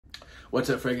What's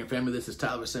up, fragrant family? This is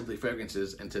Tyler with Simply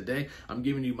Fragrances, and today I'm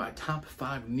giving you my top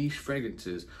 5 niche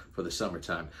fragrances for the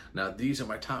summertime. Now, these are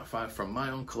my top 5 from my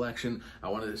own collection. I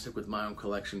wanted to stick with my own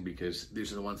collection because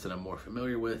these are the ones that I'm more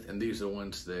familiar with, and these are the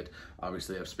ones that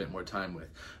obviously I've spent more time with.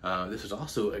 This is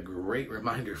also a great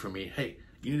reminder for me, hey,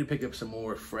 you need to pick up some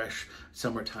more fresh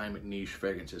summertime niche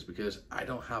fragrances because I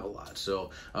don't have a lot. So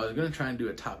I was gonna try and do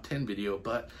a top 10 video,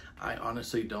 but I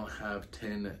honestly don't have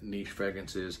 10 niche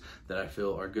fragrances that I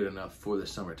feel are good enough for the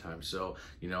summertime. So,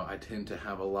 I tend to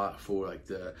have a lot for like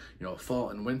the, fall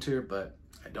and winter, but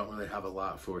I don't really have a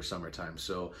lot for summertime.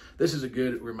 So this is a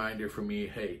good reminder for me,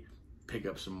 hey, pick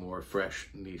up some more fresh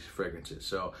niche fragrances.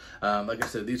 So like I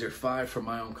said, these are 5 from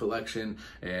my own collection,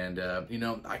 and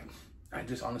I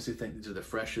just honestly think these are the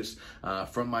freshest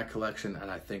from my collection,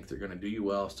 and I think they're gonna do you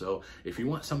well. So if you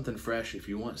want something fresh, if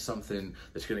you want something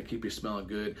that's gonna keep you smelling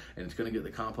good and it's gonna get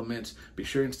the compliments, be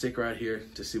sure and stick right here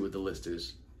to see what the list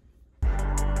is.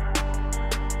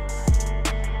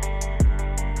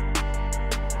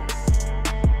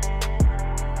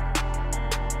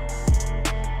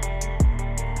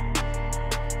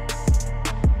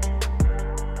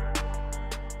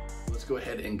 Go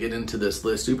ahead and get into this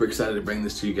list. Super excited to bring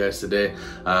this to you guys today.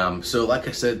 So like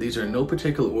I said, these are in no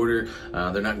particular order.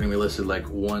 They're not going to be listed like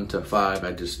 1 to 5.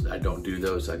 I don't do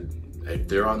those. If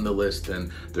they're on the list,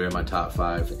 then they're in my top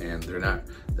 5, and they're not.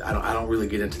 I don't really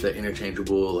get into the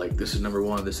interchangeable, like this is number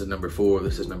 1, this is number 4,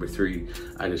 this is number 3.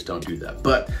 I just don't do that.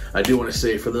 But I do want to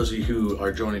say, for those of you who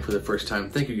are joining for the first time,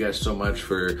 thank you guys so much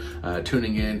for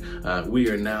tuning in. We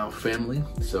are now family,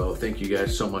 so thank you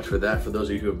guys so much for that. For those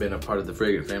of you who have been a part of the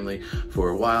Fragrant family for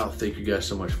a while, thank you guys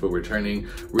so much for returning.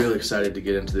 Really excited to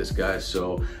get into this, guys.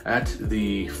 So at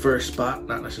the first spot,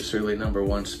 not necessarily number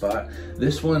 1 spot,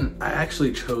 this one I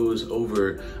actually chose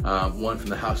over one from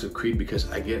the House of Creed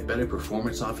because I get better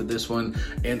performance off of this one,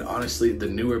 and honestly the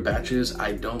newer batches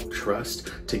I don't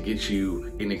trust to get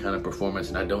you any kind of performance,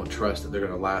 and I don't trust that they're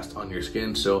going to last on your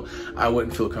skin, so I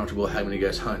wouldn't feel comfortable having you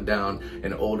guys hunt down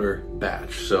an older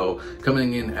batch. So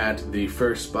coming in at the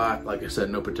first spot, like I said,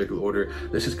 no particular order,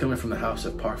 this is coming from the House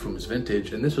of Parfums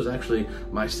Vintage, and this was actually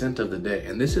my scent of the day,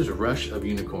 and this is Rush of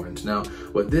Unicorns. Now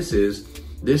what this is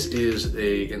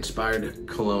a inspired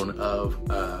cologne of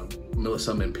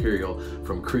Millisome Imperial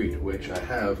from Creed, which I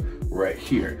have right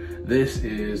here. This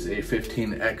is a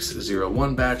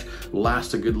 15X01 batch,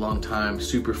 lasts a good long time,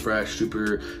 super fresh,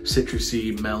 super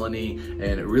citrusy, melony,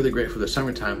 and really great for the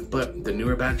summertime. But the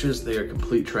newer batches, they are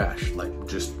complete trash. Like,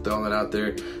 just throwing it out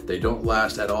there, they don't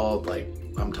last at all. Like,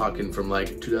 I'm talking from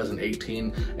like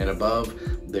 2018 and above,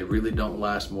 they really don't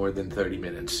last more than 30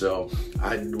 minutes. So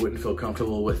I wouldn't feel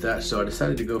comfortable with that. So I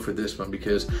decided to go for this one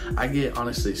because I get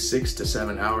honestly 6 to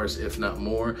 7 hours, if not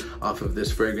more, off of this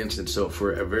fragrance. And so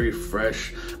for a very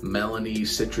fresh, melony,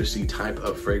 citrusy type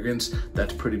of fragrance,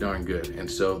 that's pretty darn good. And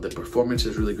so the performance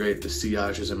is really great. The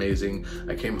sillage is amazing.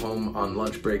 I came home on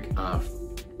lunch break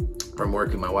from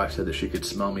work, and my wife said that she could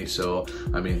smell me. So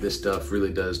I mean, this stuff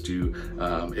really does do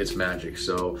its magic.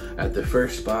 So at the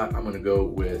first spot, I'm gonna go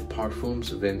with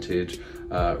Parfums Vintage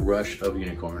Rush of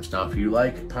Unicorns. Now if you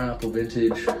like pineapple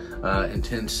vintage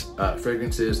intense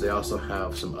fragrances, they also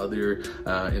have some other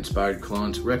inspired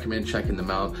colognes. Recommend checking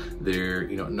them out. They're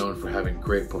known for having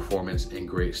great performance and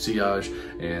great sillage,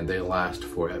 and they last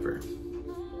forever.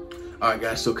 Alright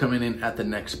guys, so coming in at the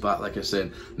next spot, like I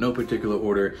said, no particular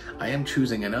order, I am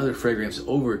choosing another fragrance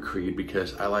over Creed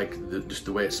because I like just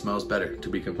the way it smells better, to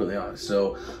be completely honest.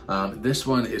 So this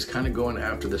one is kind of going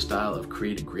after the style of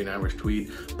Creed Green Irish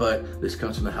Tweed, but this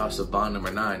comes from the House of Bond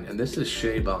number 9, and this is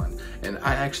Chez Bond. And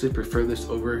I actually prefer this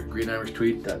over Green Irish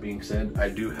Tweed. That being said, I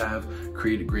do have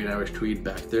Creed Green Irish Tweed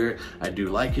back there. I do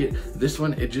like it. This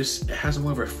one, it has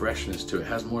more of a freshness to it. It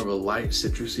has more of a light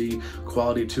citrusy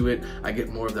quality to it. I get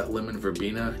more of that lemon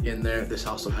verbena in there. This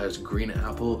also has green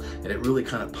apple, and it really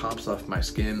kind of pops off my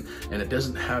skin, and it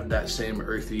doesn't have that same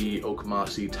earthy, oak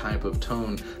mossy type of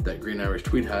tone that Green Irish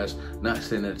Tweed has. Not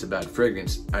saying that it's a bad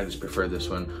fragrance, I just prefer this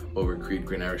one over Creed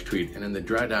Green Irish Tweed. And in the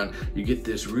dry down, you get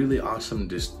this really awesome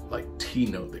just like tea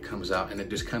note that comes out, and it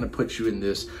just kind of puts you in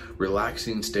this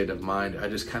relaxing state of mind. I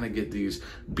just kind of get these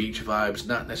beach vibes,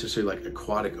 not necessarily like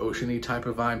aquatic oceany type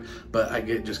of vibe, but I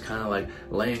get just kind of like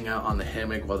laying out on the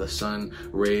hammock while the sun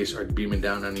rays are beaming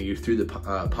down on you through the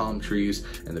palm trees,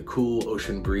 and the cool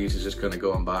ocean breeze is just kind of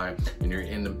going by, and you're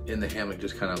in the hammock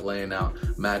just kind of laying out,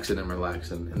 maxing and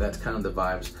relaxing. And that's kind of the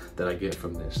vibes that I get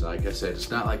from this. Like I said,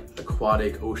 it's not like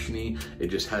aquatic oceany, it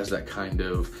just has that kind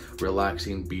of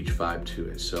relaxing beach vibe to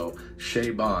it. So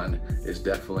Chez Bond is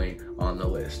definitely on the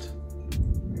list.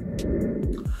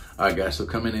 Alright guys, so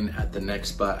coming in at the next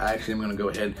spot, I actually am gonna go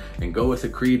ahead and go with the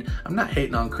Creed. I'm not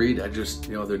hating on Creed, I just,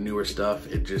 you know, their newer stuff,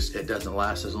 it doesn't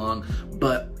last as long.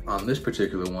 But on this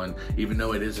particular one, even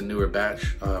though it is a newer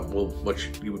batch, well,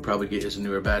 what you would probably get is a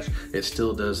newer batch, it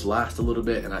still does last a little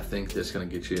bit, and I think that's gonna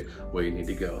get you where you need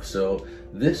to go. So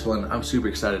this one I'm super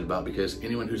excited about, because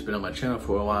anyone who's been on my channel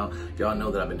for a while, y'all know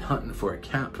that I've been hunting for a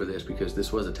cap for this, because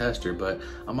this was a tester, but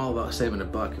I'm all about saving a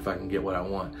buck if I can get what I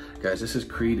want. Guys, this is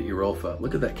Creed Europa.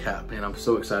 Look at that cap, man. I'm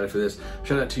so excited for this.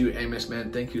 Shout out to you, Amos,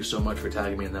 man. Thank you so much for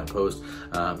tagging me in that post.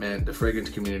 Man, the fragrance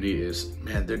community is,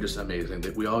 man, they're just amazing.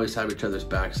 We always have each other's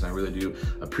backs, and I really do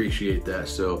appreciate that.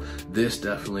 So this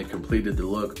definitely completed the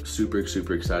look. Super,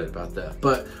 super excited about that.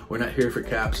 But we're not here for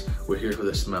caps, we're here for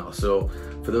the smell. So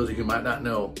for those of you who might not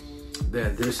know,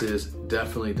 then this is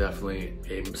definitely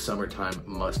a summertime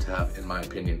must-have in my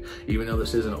opinion. Even though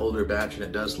this is an older batch and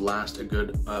it does last a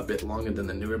good bit longer than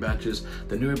the newer batches,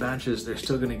 they're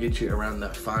still gonna get you around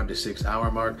that 5 to 6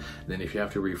 hour mark. And then if you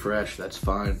have to refresh, that's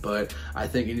fine. But I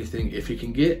think anything, if you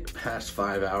can get past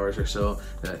 5 hours or so,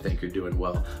 then I think you're doing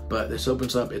well. But this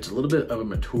opens up, it's a little bit of a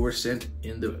mature scent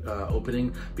in the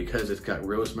opening, because it's got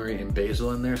rosemary and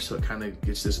basil in there, so it kind of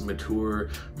gets this mature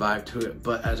vibe to it.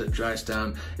 But as it dries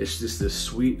down, it's just this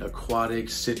sweet, aquatic,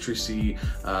 citrusy,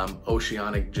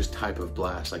 oceanic just type of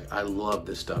blast. Like, I love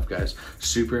this stuff, guys.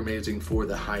 Super amazing for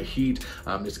the high heat.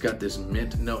 It's got this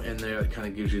mint note in there that kind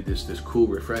of gives you this cool,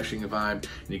 refreshing vibe.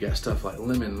 And you got stuff like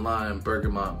lemon, lime,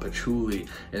 bergamot, patchouli,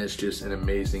 and it's just an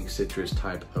amazing citrus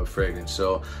type of fragrance.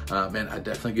 So, man, I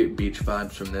definitely get beach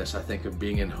vibes from this. I think of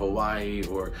being in Hawaii,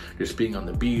 or just being on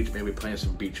the beach, maybe playing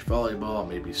some beach volleyball,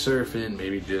 maybe surfing,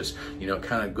 maybe just, you know,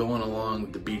 kind of going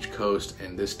along the beach coast.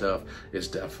 And this stuff is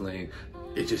definitely,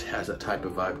 it just has that type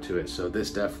of vibe to it. So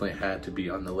this definitely had to be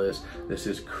on the list. This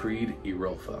is Creed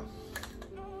Europa.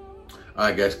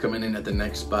 Alright guys, coming in at the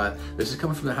next spot, this is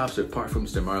coming from the house of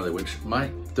Parfums de Marly, which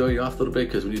might throw you off a little bit,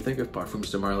 because when you think of Parfums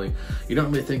de Marly, you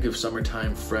don't really think of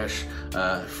summertime fresh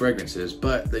fragrances,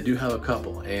 but they do have a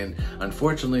couple. And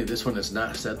unfortunately, this one is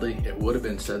not Sedley. It would have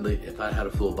been Sedley if I had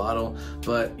a full bottle,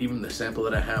 but even the sample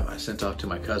that I have, I sent off to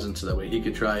my cousin so that way he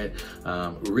could try it.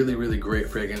 Really great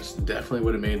fragrance. Definitely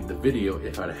would have made the video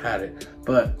if I'd have had it,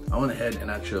 but I went ahead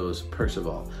and I chose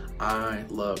Percival. I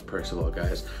love Percival,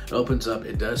 guys. It opens up,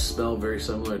 it does smell very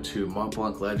similar to Mont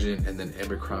Blanc Legend and then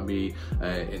Abercrombie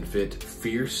and Fit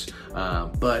Fierce,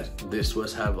 but this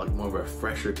was have like more of a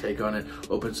fresher take on it.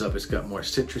 Opens up, it's got more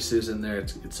citruses in there.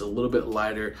 It's a little bit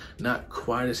lighter, not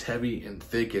quite as heavy and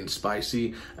thick and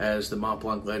spicy as the Mont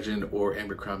Blanc Legend or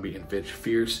Abercrombie and Fitch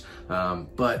Fierce,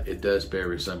 but it does bear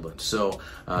resemblance. So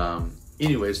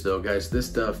anyways though, guys, this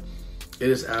stuff, it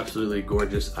is absolutely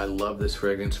gorgeous. I love this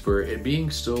fragrance for it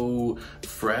being so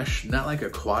fresh, not like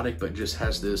aquatic, but just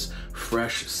has this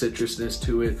fresh citrusness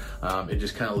to it. It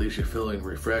just kind of leaves you feeling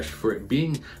refreshed. For it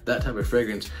being that type of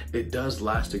fragrance, it does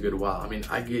last a good while. I mean,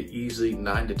 I get easily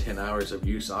 9 to 10 hours of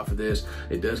use off of this.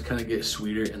 It does kind of get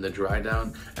sweeter in the dry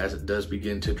down. As it does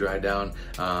begin to dry down,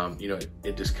 you know,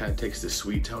 it just kind of takes this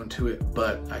sweet tone to it,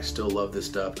 but I still love this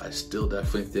stuff. I still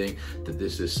definitely think that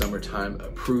this is summertime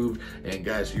approved. And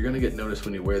guys, you're gonna get noticed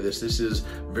when you wear this. This is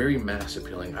very mass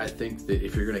appealing. I think that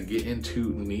if you're gonna get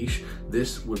into niche,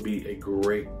 this would be a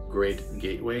great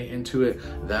gateway into it.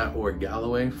 That or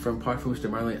Galloway from Parfums de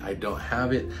Marly. I don't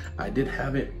have it. I did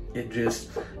have it.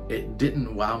 It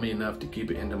didn't wow me enough to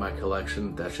keep it into my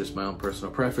collection. That's just my own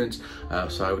personal preference.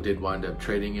 So I did wind up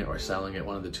trading it or selling it,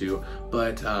 one of the two.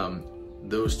 But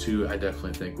those two I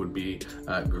definitely think would be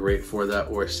great for that,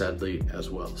 or Sedley as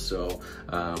well. So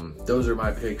those are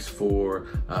my picks for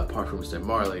Parfums de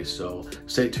Marly. So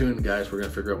stay tuned, guys. We're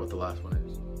gonna figure out what the last one is.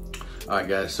 Alright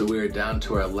guys, so we are down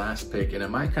to our last pick, and it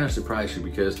might kind of surprise you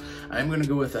because I'm going to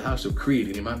go with the House of Creed,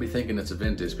 and you might be thinking it's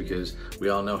Aventus because we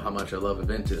all know how much I love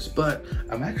Aventus, but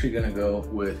I'm actually going to go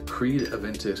with Creed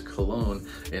Aventus Cologne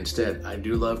instead. I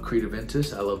do love Creed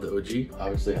Aventus. I love the OG.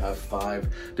 Obviously I have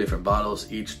 5 different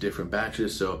bottles, each different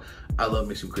batches, so I love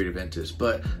me some Creed Aventus,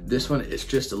 but this one is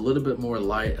just a little bit more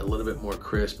light, a little bit more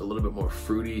crisp, a little bit more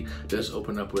fruity. It does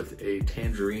open up with a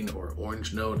tangerine or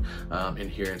orange note in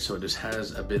here, and so it just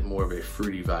has a bit more of a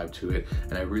fruity vibe to it,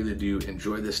 and I really do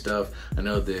enjoy this stuff. I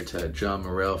know that John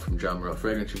Morrell from John Morrell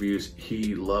Fragrance Reviews,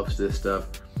 he loves this stuff.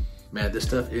 man, this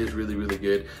stuff is really, really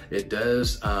good. It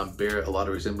does bear a lot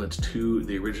of resemblance to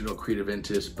the original Creed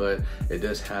Aventus, but it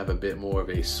does have a bit more of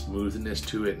a smoothness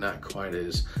to it, not quite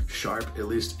as sharp, at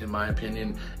least in my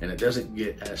opinion, and it doesn't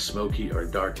get as smoky or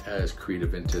dark as Creed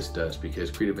Aventus does,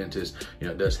 because Creed Aventus, you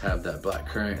know, does have that black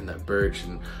currant and that birch,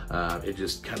 and it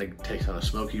just kind of takes on a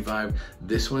smoky vibe.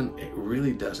 This one, it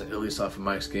really doesn't, at least off of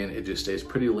my skin. It just stays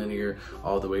pretty linear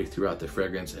all the way throughout the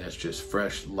fragrance, and it's just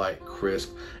fresh, light,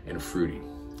 crisp, and fruity.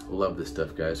 Love this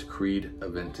stuff, guys. Creed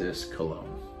Aventus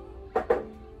Cologne.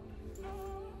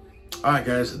 All right,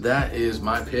 guys, that is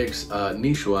my picks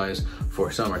niche-wise for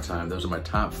summertime. Those are my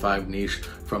top 5 niche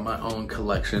from my own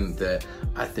collection that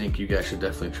I think you guys should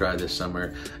definitely try this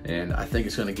summer. And I think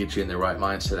it's gonna get you in the right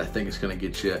mindset. I think it's gonna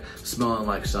get you smelling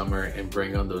like summer and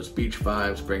bring on those beach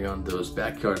vibes, bring on those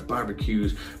backyard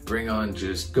barbecues, bring on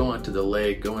just going to the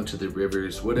lake, going to the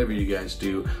rivers, whatever you guys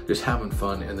do, just having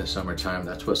fun in the summertime.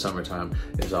 That's what summertime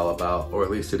is all about, or at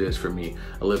least it is for me.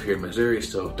 I live here in Missouri,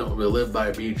 so don't really live by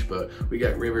a beach, but we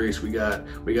got rivers, we got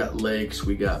lakes,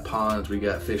 we got ponds, we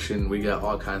got fishing, we got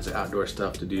all kinds of outdoor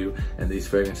stuff to do, and these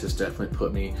fragrances definitely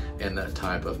put me in that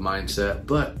type of mindset.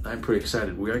 But I'm pretty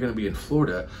excited. We are going to be in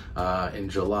Florida in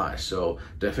July, so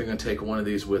definitely going to take one of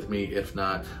these with me, if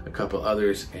not a couple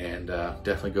others, and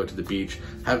definitely go to the beach.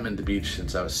 Haven't been to the beach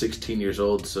since I was 16 years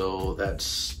old, so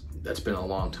that's been a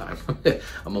long time.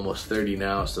 I'm almost 30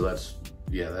 now, so that's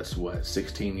what,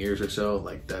 16 years or so.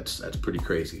 Like that's pretty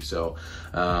crazy. So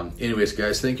anyways,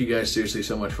 guys, thank you guys seriously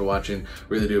so much for watching.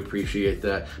 Really do appreciate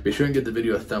that. Be sure and give the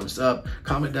video a thumbs up.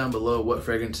 Comment down below what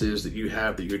fragrances that you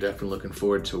have that you're definitely looking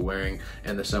forward to wearing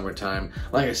in the summertime.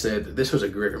 Like I said, this was a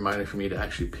great reminder for me to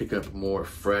actually pick up more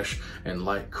fresh and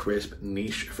light, crisp,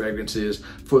 niche fragrances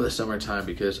for the summertime,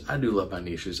 because I do love my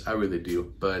niches, I really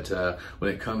do. But when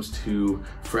it comes to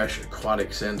fresh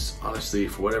aquatic scents, honestly,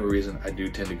 for whatever reason, I do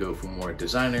tend to go for more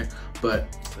designer,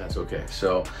 but that's okay.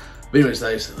 So anyways,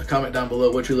 guys, comment down below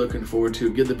what you're looking forward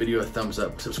to. Give the video a thumbs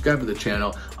up, subscribe to the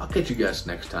channel. I'll catch you guys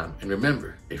next time, and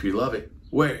remember, if you love it,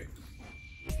 wear it.